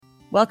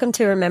Welcome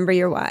to Remember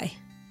Your Why.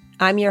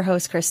 I'm your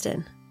host,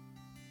 Kristen.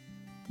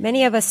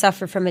 Many of us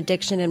suffer from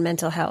addiction and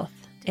mental health,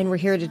 and we're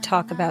here to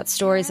talk about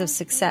stories of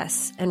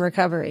success and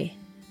recovery.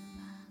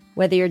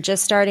 Whether you're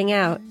just starting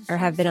out or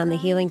have been on the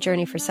healing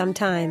journey for some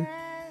time,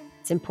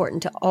 it's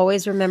important to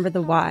always remember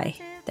the why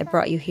that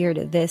brought you here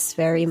to this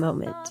very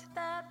moment.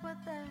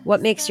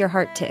 What makes your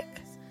heart tick?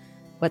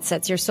 What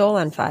sets your soul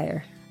on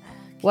fire?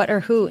 What or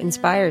who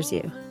inspires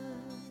you?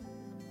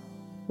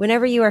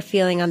 Whenever you are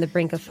feeling on the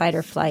brink of fight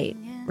or flight,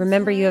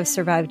 remember you have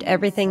survived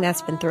everything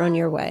that's been thrown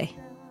your way.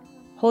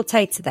 Hold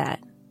tight to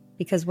that,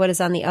 because what is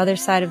on the other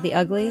side of the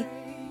ugly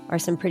are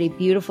some pretty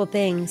beautiful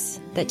things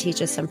that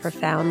teach us some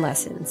profound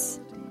lessons.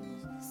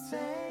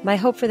 My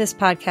hope for this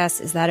podcast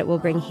is that it will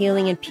bring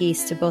healing and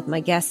peace to both my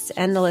guests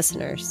and the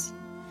listeners,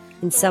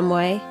 in some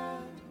way,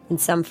 in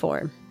some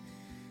form.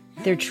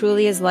 There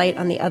truly is light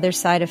on the other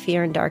side of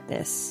fear and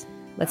darkness.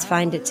 Let's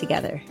find it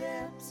together.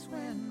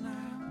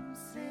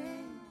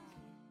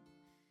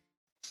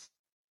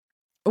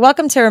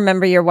 Welcome to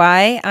Remember Your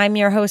Why. I'm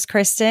your host,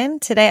 Kristen.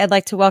 Today, I'd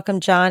like to welcome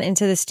John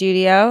into the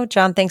studio.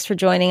 John, thanks for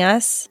joining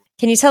us.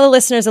 Can you tell the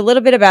listeners a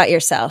little bit about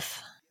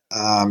yourself?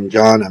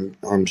 John,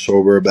 I'm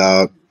sober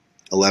about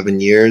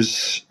 11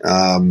 years.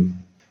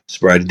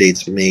 Sobriety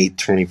date's May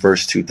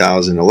 21st,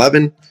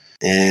 2011.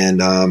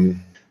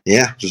 And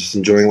just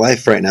enjoying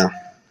life right now.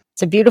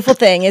 It's a beautiful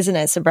thing, isn't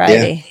it,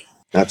 sobriety?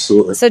 Yeah,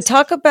 absolutely. So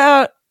talk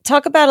about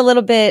a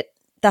little bit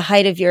the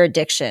height of your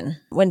addiction,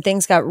 when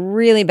things got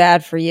really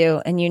bad for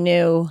you and you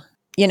knew,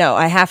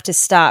 I have to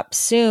stop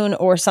soon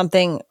or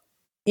something,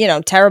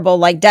 terrible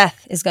like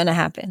death is going to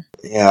happen.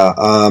 Yeah.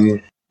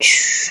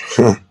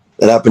 It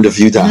happened a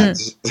few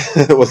times.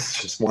 It was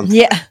just one time.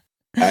 Yeah.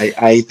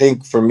 I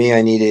think for me,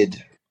 I need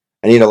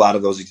a lot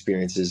of those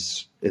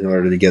experiences in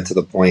order to get to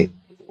the point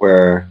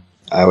where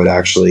I would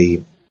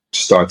actually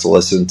start to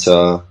listen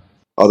to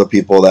other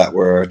people that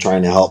were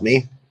trying to help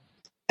me.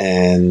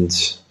 And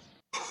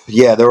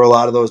yeah, there were a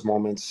lot of those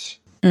moments.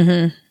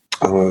 Mm-hmm.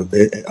 I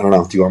don't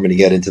know. Do you want me to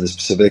get into the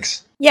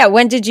specifics? Yeah.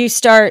 When did you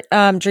start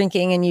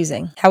drinking and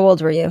using? How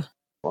old were you?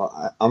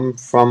 Well, I'm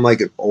from like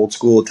an old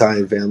school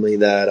Italian family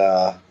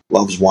that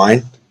loves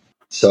wine.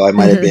 So I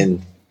might have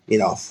been,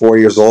 4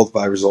 years old,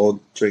 5 years old,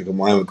 drinking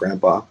wine with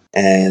grandpa.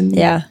 And,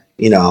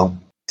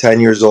 10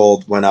 years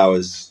old when I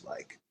was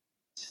like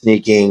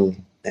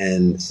sneaking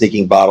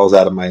bottles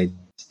out of my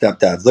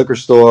stepdad's liquor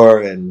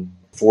store and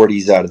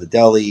 40s out of the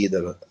deli,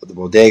 the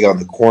bodega on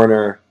the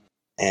corner,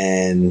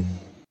 and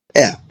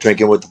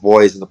drinking with the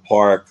boys in the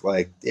park,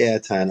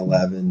 10,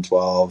 11,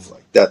 12.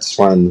 Like that's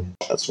when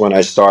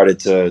I started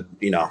to,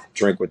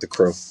 drink with the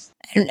crew.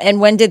 And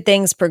when did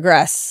things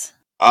progress?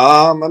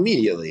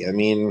 Immediately. I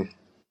mean,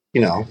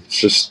 it's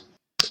just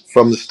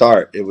from the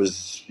start. It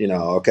was,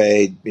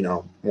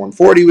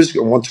 140 was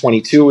good,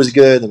 122 was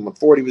good, then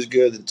 140 was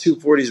good, then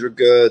 240s were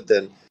good,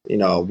 then,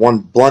 one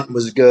blunt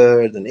was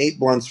good, then 8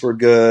 blunts were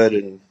good,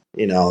 and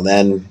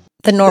then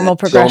the normal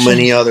progression. So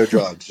many other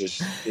drugs,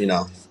 just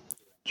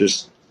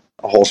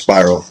a whole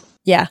spiral.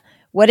 Yeah.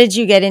 What did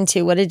you get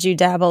into? What did you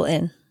dabble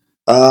in?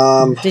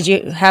 Did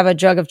you have a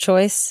drug of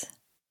choice?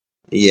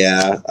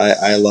 Yeah,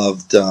 I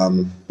loved,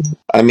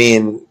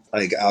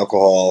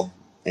 alcohol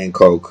and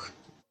Coke,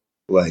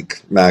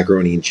 like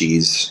macaroni and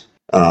cheese.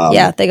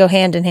 They go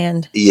hand in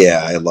hand.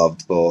 Yeah, I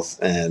loved both.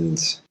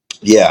 And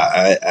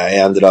I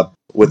ended up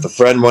with a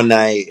friend one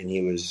night, and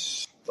he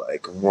was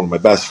like one of my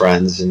best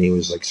friends, and he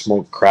was like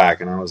smoking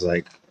crack, and I was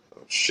like,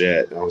 oh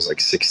shit. And I was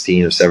like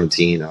 16 or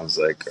 17. I was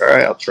like, all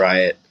right, I'll try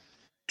it.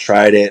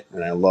 Tried it,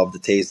 and I loved the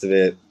taste of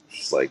it.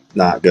 Just like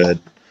not good.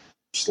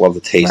 Just love the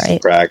taste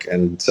of crack,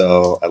 and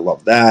so I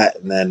loved that.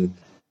 And then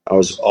I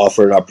was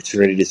offered an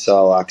opportunity to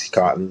sell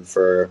OxyContin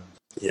for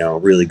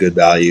really good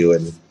value,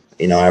 and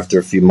after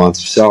a few months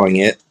of selling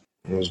it,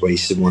 I was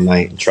wasted one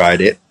night and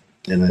tried it,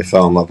 and I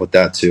fell in love with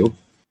that too.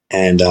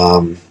 And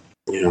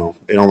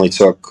it only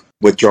took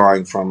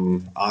withdrawing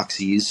from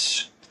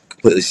oxys,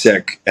 completely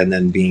sick, and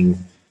then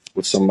being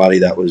with somebody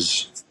that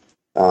was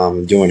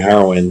doing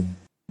heroin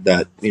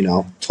that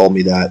told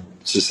me that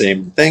it's the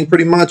same thing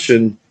pretty much,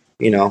 and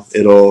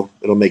it'll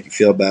make you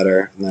feel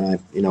better. And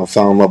then I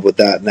fell in love with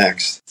that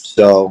next.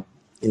 So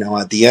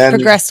at the end,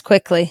 progressed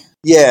quickly.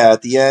 Yeah,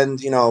 at the end,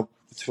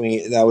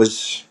 between I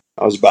was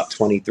about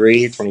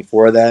 23,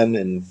 24 then,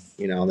 and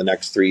the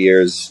next 3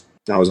 years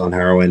I was on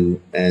heroin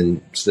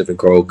and sniffing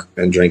coke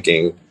and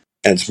drinking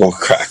and smoking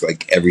crack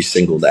like every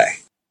single day.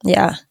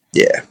 Yeah.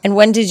 Yeah. And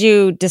when did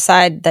you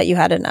decide that you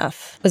had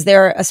enough? Was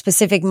there a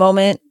specific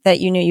moment that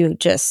you knew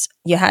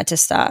you had to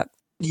stop?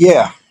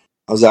 Yeah.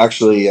 I was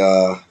actually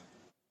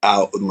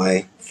out with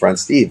my friend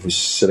Steve, who's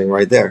sitting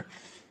right there.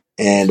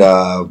 And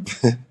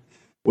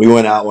we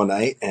went out one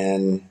night,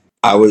 and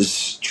I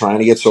was trying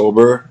to get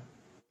sober.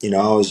 I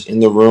was in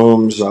the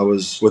rooms. I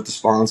was with the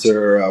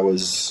sponsor. I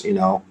was,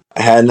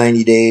 I had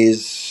 90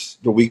 days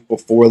the week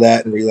before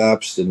that and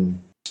relapsed.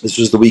 And this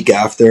was the week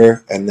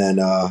after. And then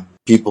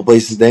people,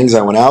 places, things.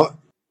 I went out,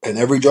 and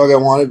every drug I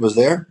wanted was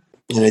there.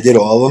 And I did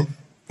all of them.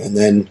 And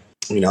then,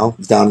 I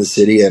was down in the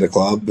city at a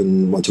club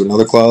and went to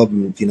another club.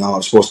 And, I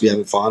was supposed to be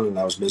having fun, and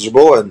I was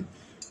miserable. And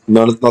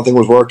nothing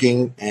was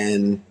working.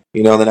 And,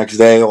 the next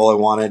day, all I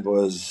wanted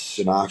was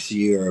an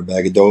oxy or a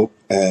bag of dope.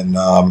 And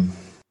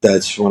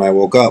that's when I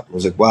woke up. I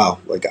was like, wow,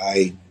 like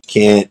I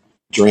can't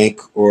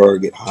drink or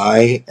get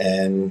high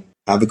and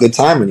have a good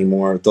time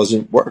anymore. It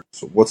doesn't work.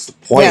 So what's the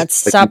Yeah, point?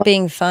 it's stopped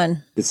being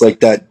fun. It's like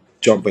that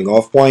jumping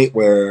off point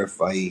where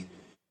if I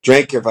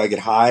drink, if I get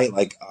high,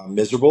 like I'm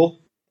miserable.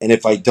 And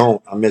if I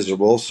don't, I'm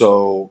miserable.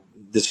 So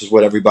this is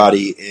what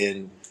everybody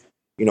in,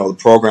 the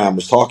program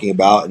was talking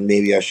about. And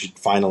maybe I should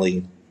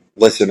finally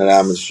listen to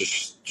them and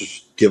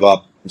just give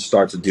up and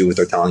start to do what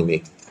they're telling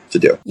me to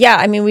do. Yeah,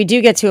 I mean, we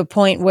do get to a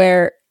point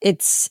where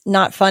it's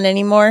not fun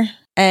anymore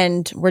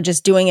and we're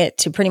just doing it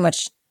to pretty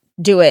much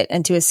do it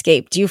and to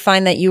escape. Do you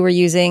find that you were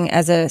using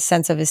as a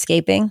sense of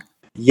escaping?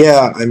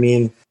 Yeah, I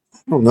mean,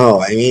 I don't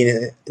know. I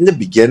mean, in the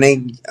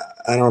beginning,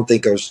 I don't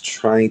think I was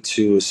trying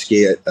to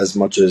escape as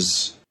much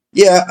as,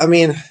 yeah, I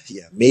mean,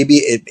 yeah, maybe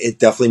it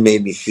definitely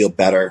made me feel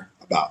better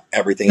about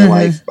everything in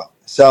life, about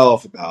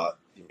myself, about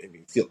it made me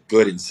feel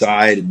good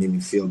inside, it made me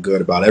feel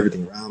good about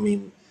everything around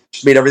me,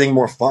 just made everything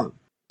more fun.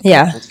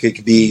 Yeah. It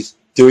could be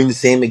doing the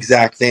same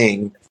exact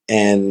thing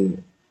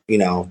and,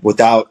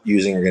 without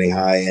using or getting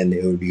high, and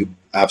it would be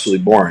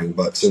absolutely boring.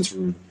 But since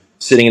we're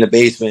sitting in a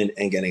basement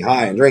and getting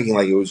high and drinking,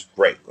 like it was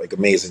great, like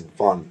amazing,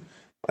 fun,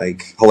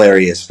 like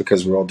hilarious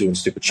because we're all doing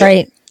stupid shit.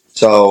 Right.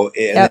 So,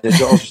 and then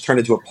it also turned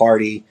into a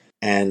party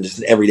and just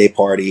an everyday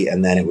party.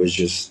 And then it was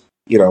just,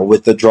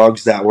 with the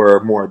drugs that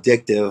were more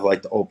addictive,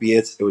 like the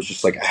opiates, it was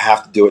just like, I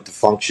have to do it to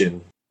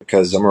function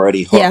because I'm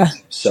already hooked. Yeah.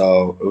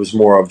 So it was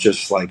more of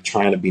just like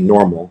trying to be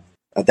normal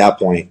at that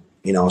point,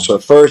 So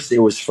at first it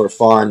was for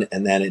fun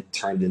and then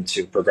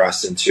it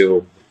progressed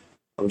into,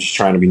 I'm just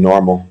trying to be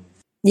normal.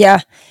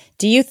 Yeah.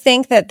 Do you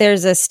think that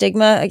there's a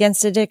stigma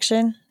against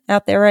addiction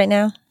out there right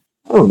now?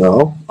 I don't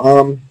know.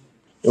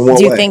 In what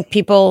Do you way? think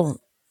people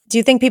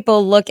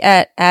look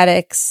at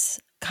addicts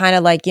kind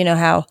of like,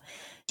 how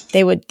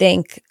they would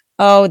think,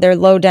 oh, they're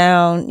low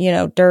down,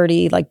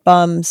 dirty, like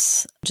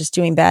bums, just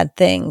doing bad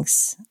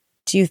things.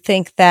 Do you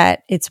think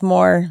that it's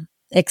more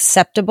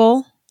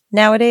acceptable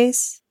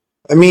nowadays?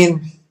 I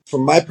mean,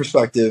 from my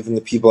perspective and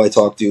the people I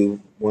talk to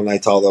when I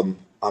tell them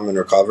I'm in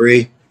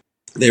recovery,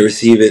 they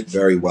receive it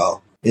very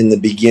well. In the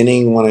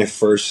beginning, when I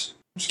first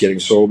was getting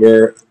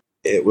sober,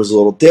 it was a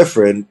little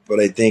different, but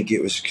I think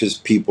it was because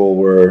people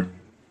were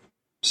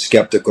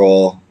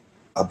skeptical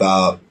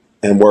about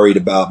and worried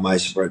about my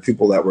sobriety.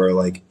 People that were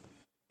like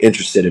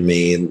interested in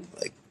me and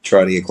like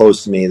trying to get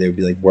close to me, they'd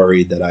be like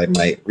worried that I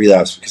might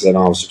relapse because I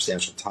don't have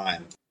substantial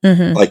time.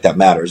 Mm-hmm. Like that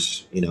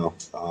matters,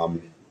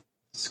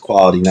 it's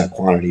quality, not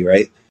quantity,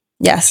 right?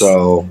 Yes.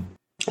 So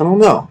I don't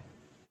know.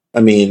 I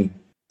mean,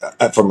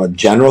 from a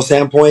general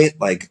standpoint,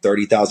 like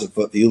 30,000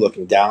 foot view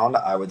looking down,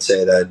 I would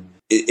say that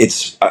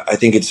I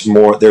think it's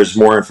more, there's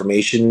more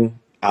information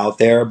out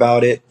there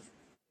about it,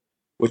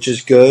 which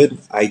is good.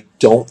 I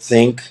don't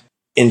think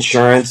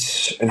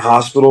insurance and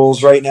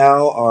hospitals right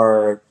now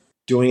are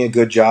doing a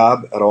good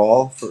job at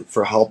all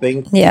for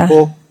helping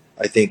people.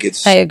 I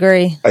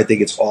agree. I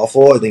think it's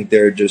awful. I think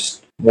they're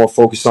just more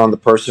focused on the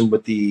person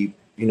with the,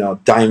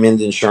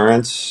 diamond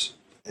insurance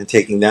and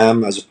taking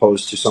them as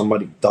opposed to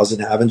somebody who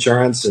doesn't have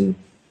insurance. And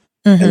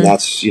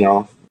that's,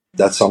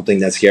 that's something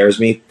that scares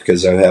me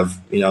because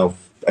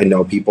I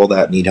know people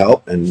that need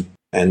help and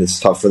it's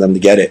tough for them to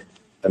get it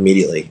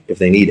immediately if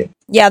they need it.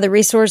 Yeah. The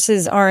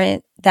resources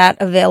aren't that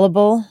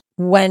available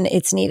when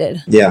it's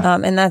needed. Yeah.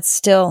 And that's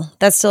still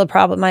a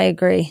problem. I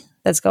agree.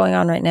 That's going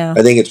on right now.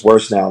 I think it's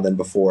worse now than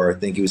before. I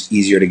think it was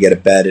easier to get a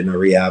bed in a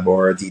rehab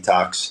or a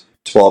detox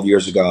 12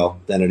 years ago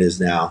than it is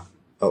now.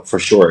 Oh, for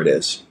sure it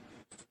is.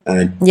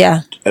 And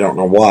I don't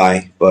know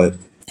why, but.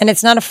 And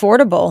it's not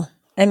affordable.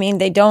 I mean,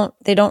 they don't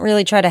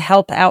really try to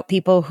help out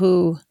people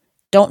who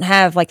don't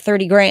have like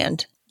 30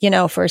 grand,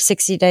 for a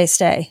 60-day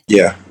stay.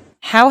 Yeah.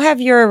 How have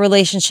your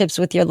relationships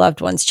with your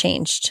loved ones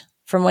changed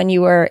from when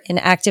you were in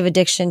active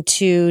addiction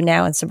to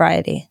now in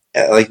sobriety?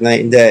 Like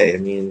night and day. I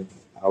mean,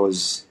 we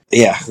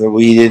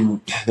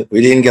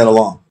didn't get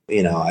along.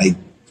 I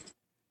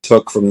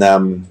took from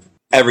them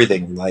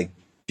everything, like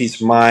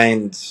peace of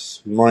mind,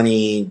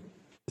 money,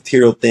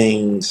 material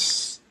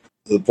things,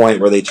 to the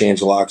point where they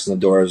changed the locks on the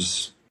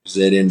doors because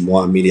they didn't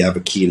want me to have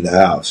a key to the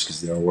house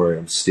because they were worried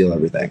I'd steal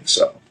everything.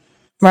 So,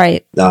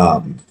 right,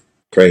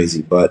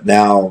 crazy. But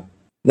now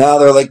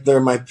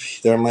they're my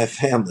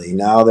family.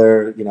 Now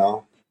they're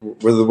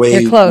we're the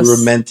way we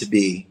were meant to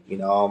be.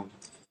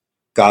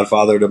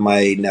 Godfather to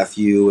my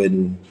nephew,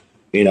 and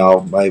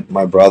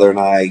my brother and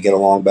I get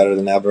along better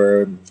than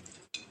ever.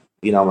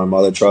 My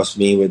mother trusts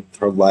me with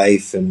her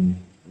life, and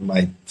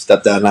my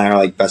stepdad and I are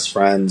like best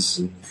friends.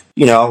 And,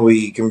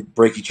 we can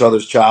break each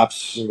other's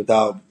chops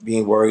without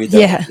being worried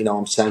that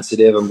I'm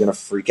sensitive, I'm gonna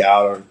freak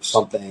out or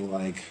something.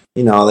 Like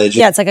they just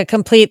it's like a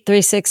complete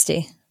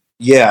 360.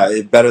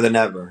 Yeah, better than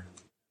ever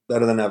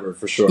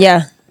for sure.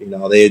 Yeah,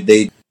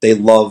 they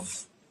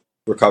love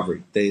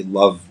recovery. They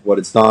love what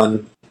it's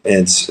done,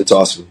 and it's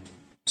awesome.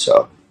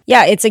 So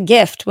yeah, it's a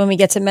gift when we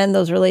get to mend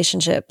those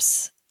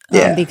relationships.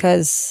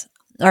 Because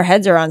our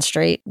heads are on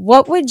straight.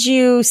 What would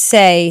you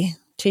say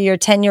to your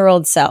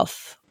 10-year-old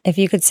self, if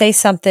you could say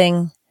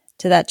something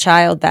to that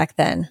child back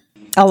then,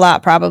 a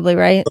lot probably,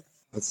 right?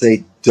 I'd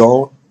say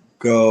don't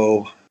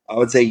go. I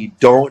would say you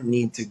don't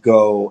need to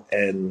go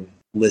and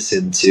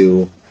listen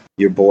to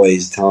your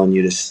boys telling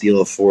you to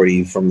steal a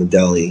 40 from the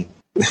deli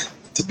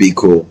to be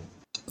cool.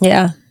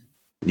 Yeah.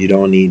 You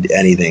don't need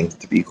anything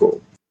to be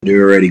cool.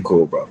 You're already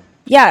cool, bro.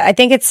 Yeah, I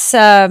think it's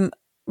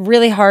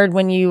really hard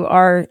when you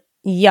are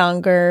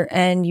younger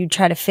and you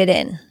try to fit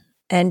in.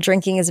 And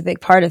drinking is a big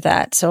part of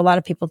that. So a lot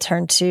of people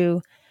turn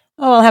to,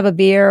 oh, I'll have a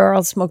beer or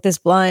I'll smoke this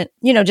blunt,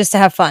 just to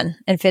have fun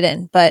and fit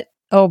in. But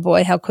oh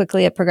boy, how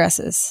quickly it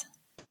progresses.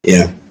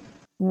 Yeah.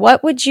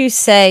 What would you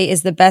say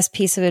is the best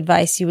piece of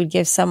advice you would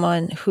give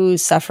someone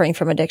who's suffering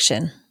from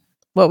addiction?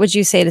 What would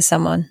you say to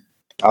someone?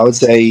 I would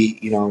say,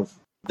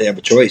 they have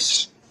a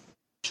choice.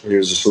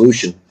 There's a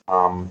solution.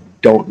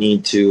 Don't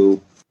need to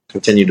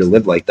continue to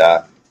live like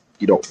that.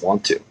 You don't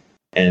want to.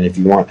 And if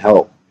you want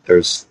help,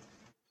 there's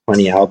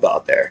plenty of help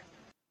out there.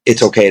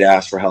 It's okay to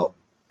ask for help,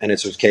 and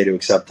it's okay to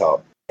accept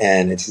help.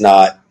 And it's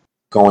not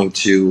going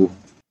to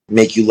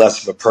make you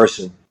less of a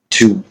person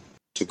to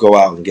go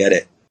out and get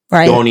it.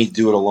 Right. You don't need to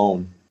do it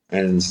alone.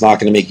 And it's not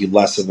going to make you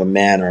less of a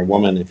man or a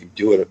woman if you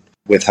do it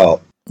with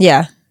help.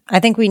 Yeah. I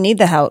think we need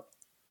the help.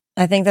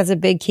 I think that's a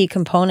big key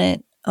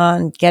component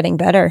on getting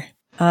better.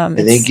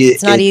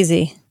 It's not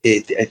easy.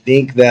 I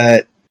think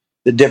that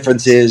the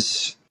difference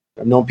is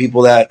I've known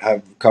people that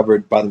have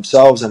recovered by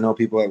themselves. I know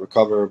people that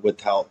recover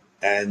with help.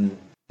 And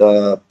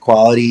the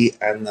quality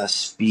and the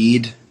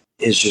speed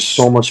is just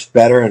so much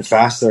better and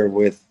faster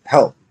with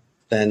help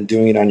than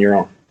doing it on your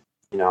own.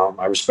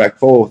 I respect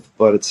both,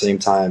 but at the same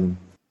time,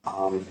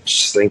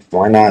 just think,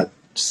 why not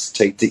just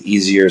take the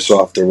easier,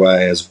 softer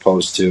way as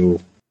opposed to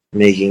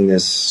making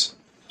this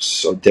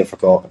so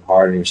difficult and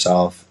hard on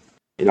yourself?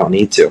 You don't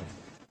need to.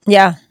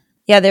 Yeah.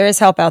 Yeah, there is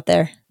help out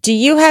there. Do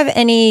you have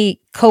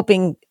any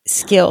coping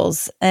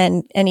skills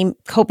and any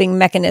coping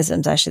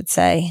mechanisms, I should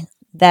say,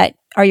 that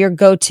are your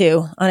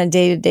go-to on a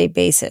day-to-day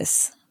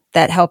basis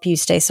that help you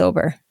stay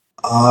sober?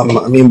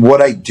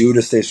 What I do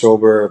to stay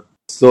sober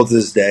still to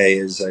this day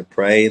is I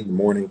pray in the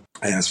morning.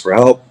 I ask for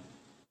help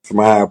from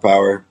my higher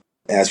power.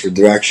 I ask for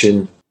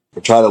direction. I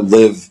try to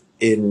live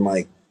in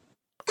my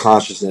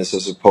consciousness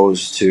as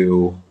opposed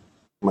to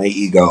my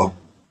ego,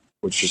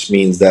 which just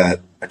means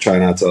that I try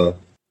not to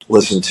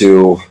listen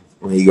to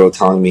my ego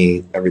telling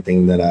me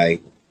everything that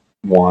I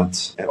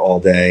want all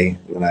day,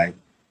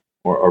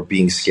 or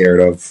being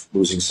scared of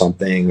losing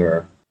something,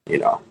 or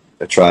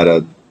I try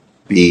to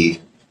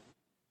be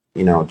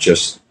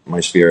just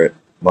my spirit,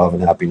 love,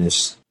 and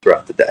happiness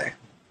throughout the day.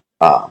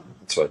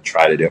 That's what I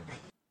try to do.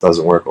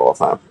 Doesn't work all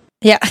the time.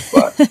 Yeah.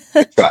 But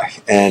I try.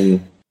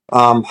 And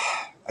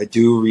I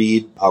do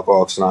read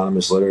Alcoholics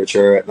Anonymous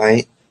literature at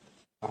night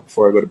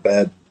before I go to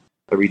bed.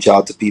 I reach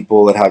out to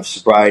people that have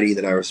sobriety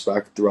that I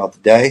respect throughout the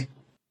day,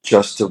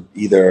 just to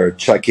either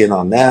check in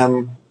on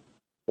them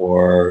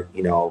or,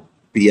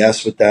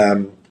 BS with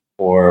them,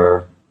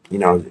 or,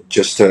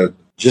 just to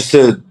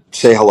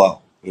say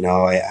hello.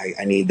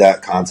 I need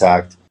that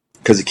contact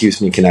because it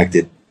keeps me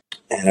connected.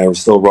 And I will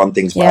still run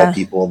things by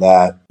people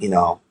that,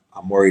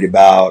 I'm worried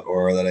about,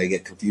 or that I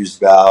get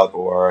confused about,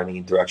 or I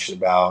need direction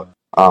about.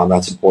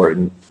 That's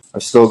important. I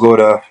still go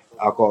to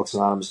Alcoholics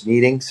Anonymous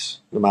meetings,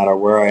 no matter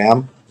where I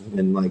am.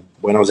 In like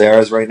Buenos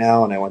Aires right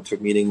now, and I went to a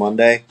meeting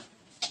Monday.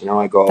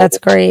 I go. That's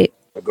great.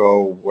 I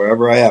go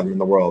wherever I am in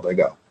the world. I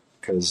go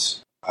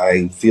because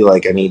I feel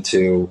like I need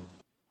to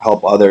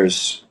help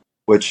others,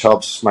 which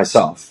helps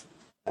myself.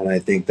 And I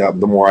think that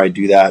the more I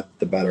do that,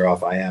 the better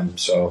off I am.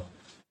 So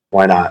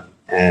why not?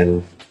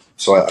 And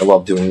so I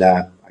love doing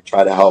that. I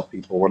try to help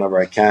people whenever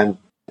I can.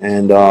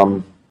 And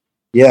I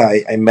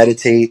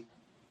meditate.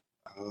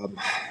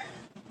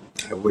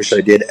 I wish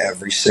I did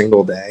every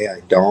single day.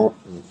 I don't.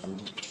 I'm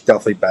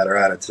definitely better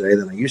at it today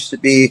than I used to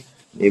be.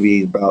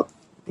 Maybe about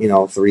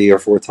 3 or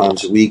 4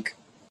 times a week.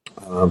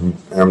 And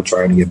I'm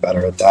trying to get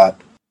better at that.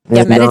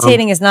 Yeah,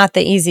 meditating is not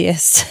the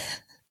easiest.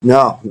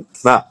 No,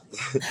 it's not.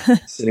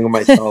 Sitting with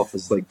myself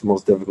is like the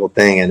most difficult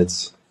thing, and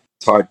it's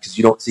hard because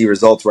you don't see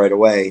results right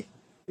away.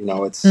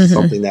 It's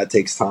something that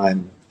takes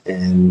time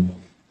and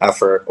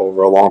effort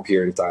over a long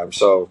period of time.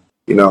 So,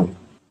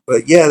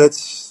 but yeah,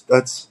 that's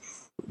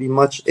pretty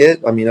much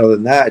it. Other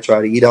than that, I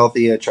try to eat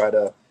healthy. I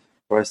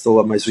still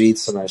love my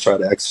sweets, and I try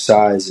to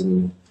exercise,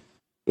 and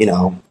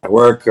I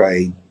work.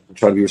 I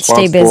try to be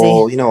responsible. Stay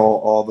busy.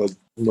 All the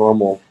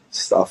normal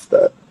stuff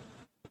that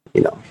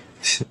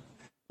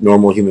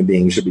normal human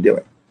beings should be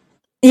doing.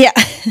 Yeah.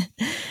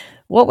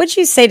 What would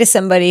you say to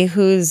somebody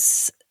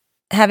who's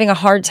having a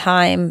hard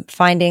time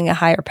finding a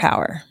higher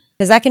power?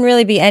 Because that can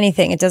really be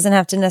anything. It doesn't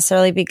have to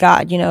necessarily be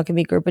God. It can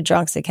be a group of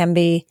drunks. It can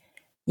be,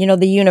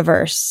 the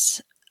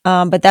universe.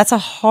 But that's a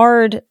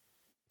hard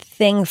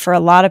thing for a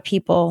lot of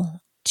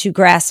people to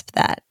grasp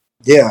that.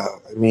 Yeah.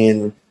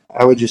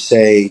 I would just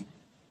say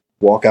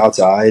walk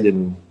outside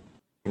and,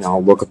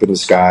 look up in the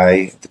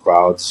sky, the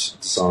clouds,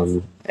 the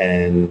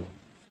sun,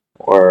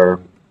 or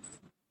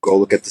go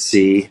look at the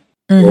sea,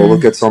 or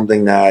look at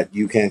something that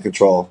you can't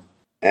control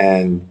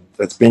and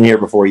that's been here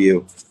before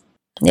you.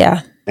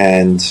 Yeah.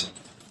 and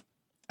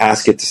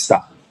ask it to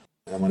stop.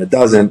 And when it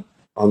doesn't,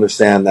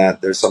 understand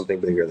that there's something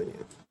bigger than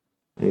you.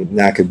 And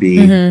that could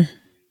be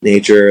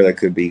nature, that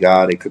could be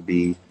God, it could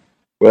be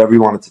whatever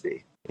you want it to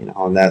be, and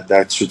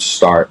that should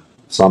start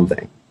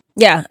something.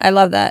 Yeah, I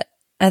love that.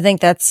 I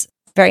think that's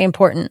very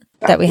important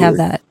that we have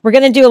Absolutely. that. We're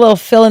going to do a little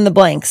fill in the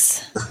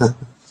blanks.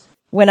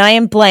 When I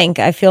am blank,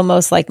 I feel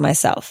most like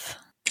myself.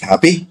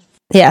 Happy?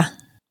 Yeah.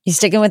 You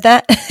sticking with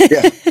that?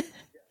 Yeah.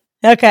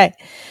 Okay.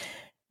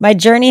 My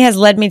journey has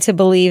led me to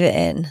believe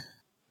in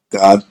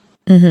God.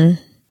 Do you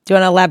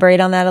want to elaborate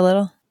on that a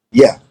little?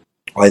 Yeah.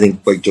 Well, I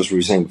think, like just what you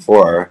were saying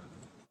before,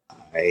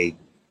 I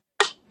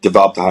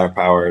developed a higher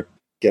power.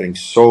 Getting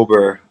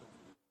sober,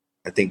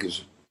 I think,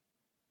 is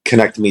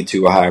connected me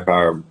to a higher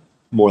power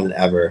more than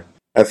ever.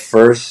 At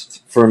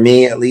first, for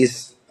me at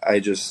least,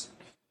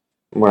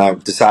 when I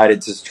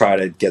decided to try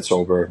to get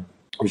sober,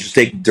 I was just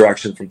taking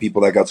direction from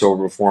people that got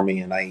sober before me,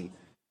 and I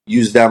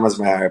used them as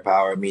my higher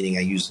power, meaning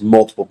I used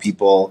multiple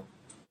people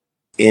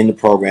in the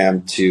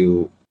program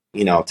to,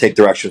 take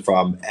direction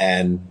from.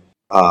 And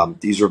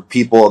these were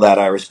people that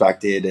I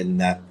respected and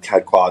that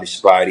had quality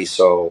sobriety.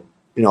 So,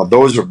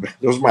 those were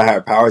my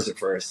higher powers at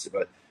first,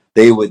 but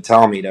they would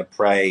tell me to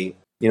pray,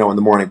 in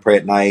the morning, pray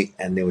at night,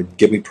 and they would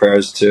give me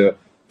prayers to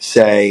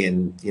say.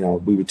 And,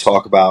 we would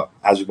talk about,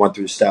 as we went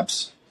through the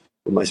steps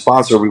with my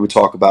sponsor, we would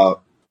talk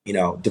about,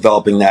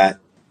 developing that.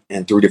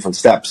 And through different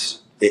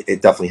steps,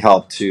 it definitely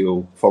helped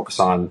to focus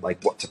on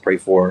like what to pray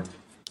for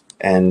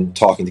and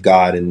talking to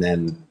God. And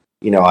then,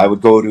 I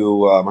would go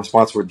to, my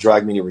sponsor would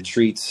drag me to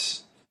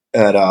retreats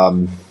at,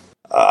 like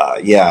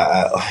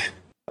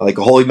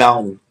a holy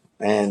mountain.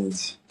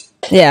 And,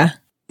 Yeah.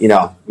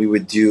 we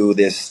would do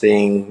this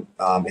thing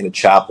in a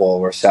chapel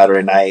where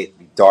Saturday night, it'd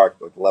be dark,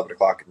 like 11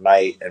 o'clock at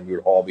night, and we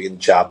would all be in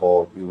the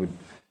chapel. We would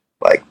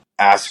like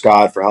ask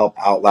God for help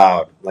out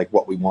loud, like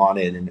what we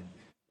wanted. And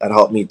that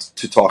helped me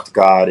to talk to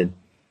God. And,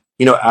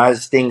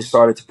 as things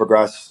started to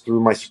progress through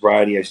my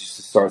sobriety, I used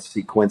to start to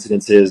see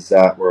coincidences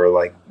that were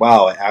like,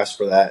 wow, I asked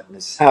for that and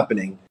this is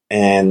happening.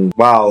 And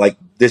wow, like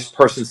this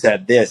person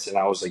said this, and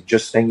I was like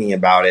just thinking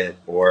about it,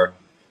 or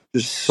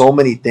just so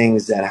many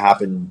things that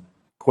happened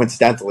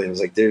coincidentally. I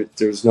was like,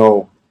 there's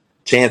no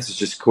chance, it's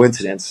just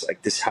coincidence.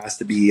 Like this has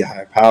to be a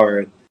higher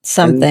power.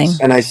 Something.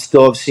 And I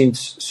still have seen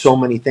so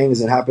many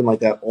things that happen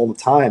like that all the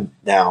time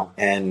now.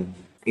 And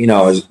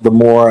as the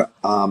more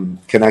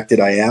connected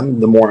I am,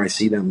 the more I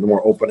see them. The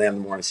more open I am,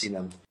 the more I see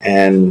them.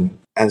 And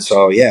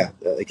so yeah,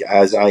 like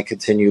as I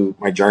continue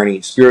my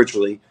journey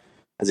spiritually,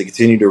 as I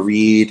continue to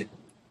read,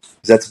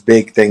 because that's a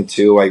big thing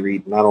too. I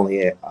read not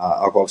only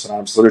Alcoholics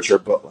Anonymous literature,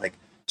 but like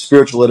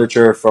spiritual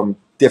literature from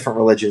different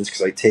religions,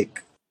 because I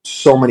take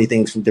so many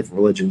things from different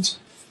religions.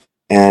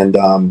 And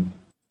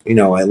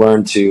I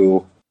learned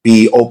to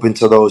be open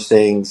to those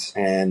things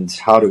and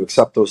how to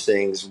accept those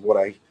things, what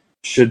I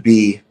should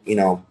be,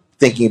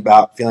 thinking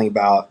about, feeling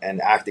about,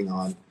 and acting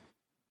on.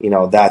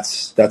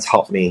 That's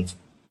helped me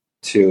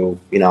to,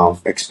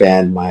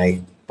 expand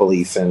my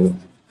belief,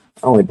 and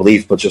not only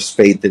belief, but just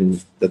faith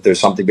in that there's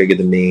something bigger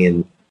than me,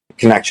 and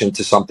connection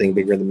to something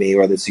bigger than me,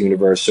 whether it's the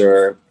universe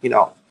or,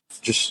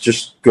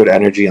 just good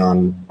energy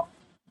on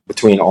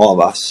between all of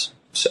us.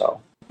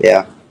 So,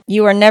 yeah.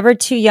 You are never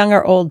too young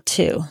or old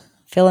to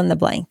fill in the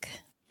blank.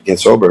 Get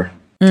sober.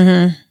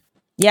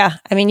 Yeah.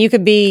 I mean, you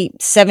could be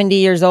 70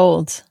 years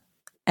old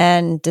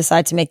and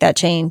decide to make that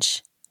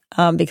change.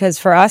 Because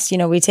for us,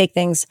 we take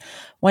things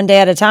one day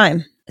at a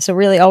time. So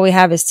really all we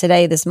have is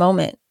today, this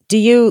moment. Do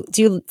you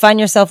find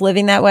yourself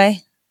living that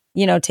way?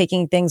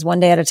 Taking things one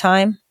day at a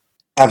time?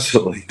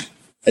 Absolutely.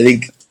 I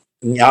think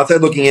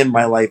outside looking in,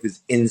 my life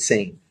is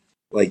insane.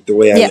 Like the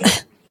way I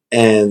live.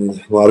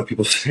 And a lot of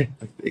people say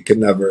they could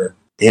never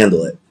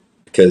handle it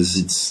because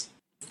it's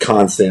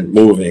constant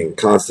moving,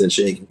 constant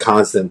shaking,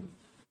 constant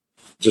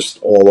just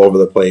all over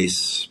the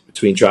place,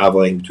 between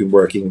traveling, between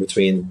working,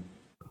 between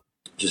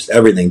just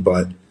everything.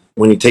 But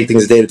when you take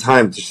things a day at a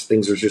time, just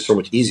things are just so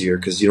much easier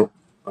because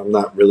I'm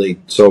not really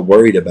so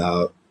worried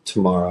about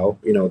tomorrow.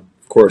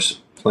 Of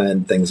course,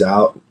 plan things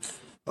out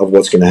of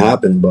what's going to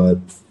happen, but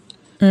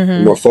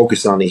I'm more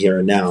focused on the here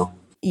and now.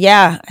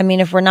 Yeah. I mean,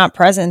 if we're not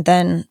present,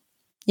 then,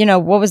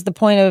 what was the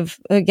point of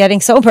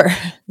getting sober?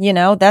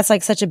 That's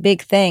like such a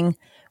big thing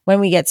when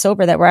we get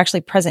sober, that we're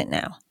actually present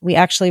now. We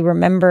actually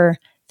remember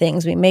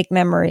things. We make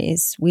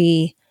memories.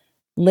 We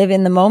live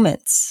in the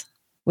moments,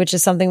 which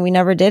is something we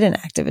never did in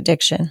active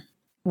addiction.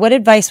 What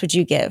advice would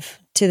you give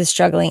to the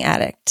struggling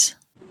addict?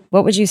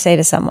 What would you say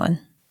to someone?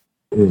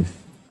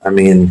 I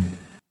mean,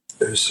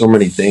 there's so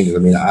many things. I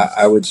mean,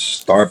 I would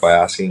start by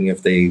asking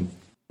if they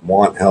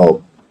want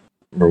help,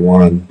 number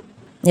one.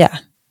 Yeah.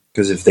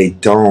 Because if they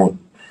don't,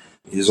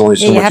 there's only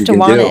so much have you to can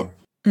want do. it.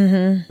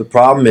 Mm-hmm. The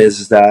problem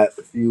is that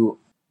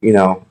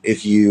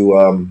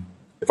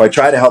if I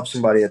try to help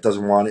somebody that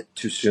doesn't want it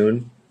too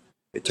soon,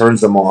 it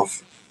turns them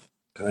off.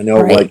 I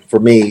know, Right. like for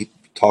me,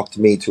 talk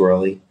to me too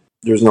early,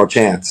 there's no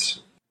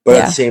chance. But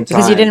at the same time,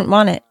 because you didn't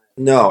want it.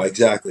 No,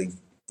 exactly.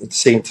 At the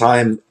same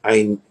time,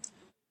 I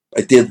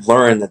did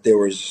learn that there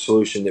was a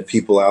solution, that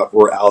people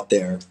were out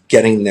there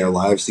getting their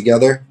lives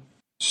together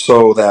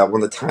so that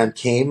when the time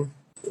came,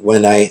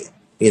 when I,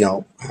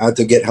 had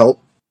to get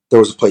help, there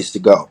was a place to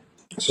go.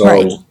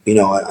 Right. So,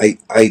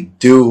 I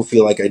do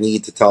feel like I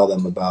need to tell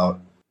them about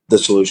the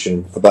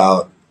solution,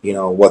 about,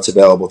 what's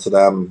available to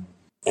them.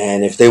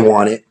 And if they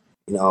want it,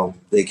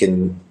 they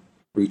can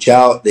reach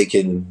out, they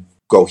can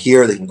go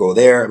here, they can go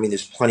there. I mean,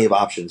 there's plenty of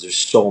options. There's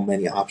so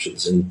many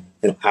options, and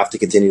they don't have to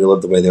continue to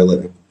live the way they're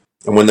living.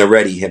 And when they're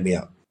ready, hit me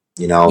up.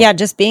 Yeah,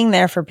 just being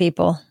there for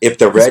people. If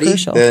they're ready,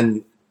 crucial.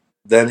 then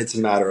it's a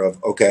matter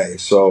of, okay,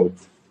 so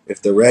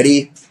if they're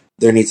ready,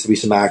 there needs to be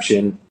some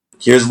action.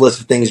 Here's a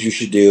list of things you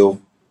should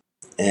do.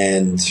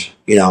 And,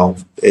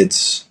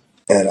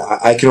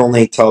 I can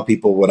only tell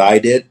people what I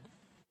did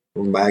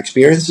from my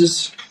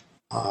experiences.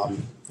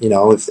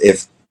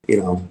 If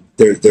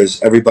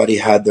there's everybody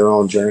had their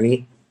own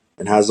journey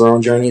and has their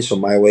own journey. So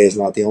my way is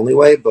not the only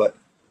way, but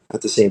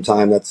at the same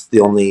time, that's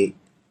the only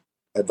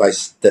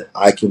advice that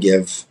I can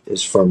give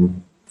is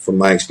from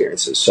my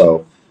experiences.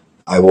 So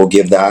I will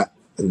give that,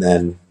 and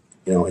then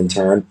in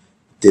turn,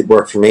 did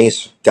work for me,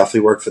 so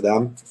definitely worked for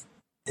them.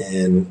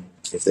 And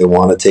if they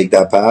want to take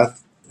that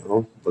path,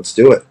 let's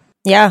do it.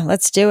 Yeah,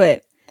 let's do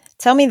it.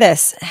 Tell me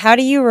this: how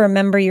do you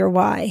remember your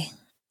why,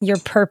 your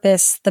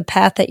purpose, the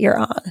path that you're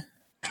on?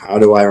 How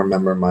do I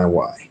remember my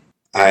why?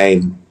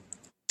 I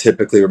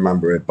typically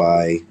remember it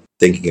by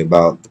thinking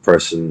about the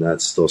person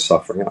that's still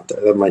suffering out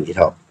there that might need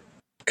help,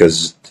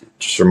 because it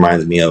just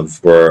reminded me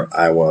of where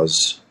I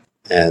was,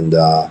 and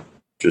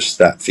just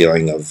that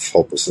feeling of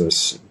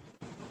hopelessness,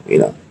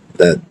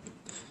 that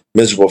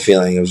miserable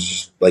feeling. It was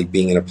just like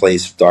being in a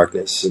place of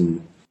darkness,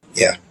 and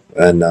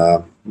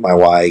my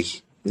why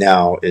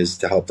now is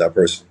to help that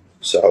person.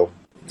 So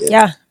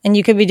yeah, and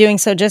you could be doing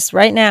so just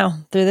right now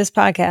through this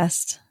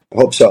podcast. I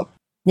hope so.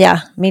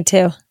 Yeah, me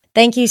too.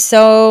 Thank you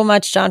so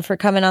much, John, for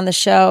coming on the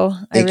show.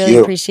 I really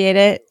appreciate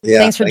it. Yeah,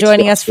 thanks for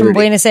joining us from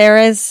Buenos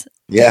Aires.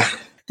 Yeah,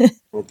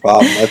 no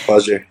problem. My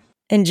pleasure.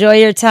 Enjoy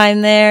your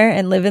time there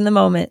and live in the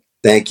moment.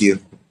 Thank you.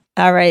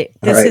 All right.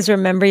 This is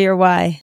Remember Your Why.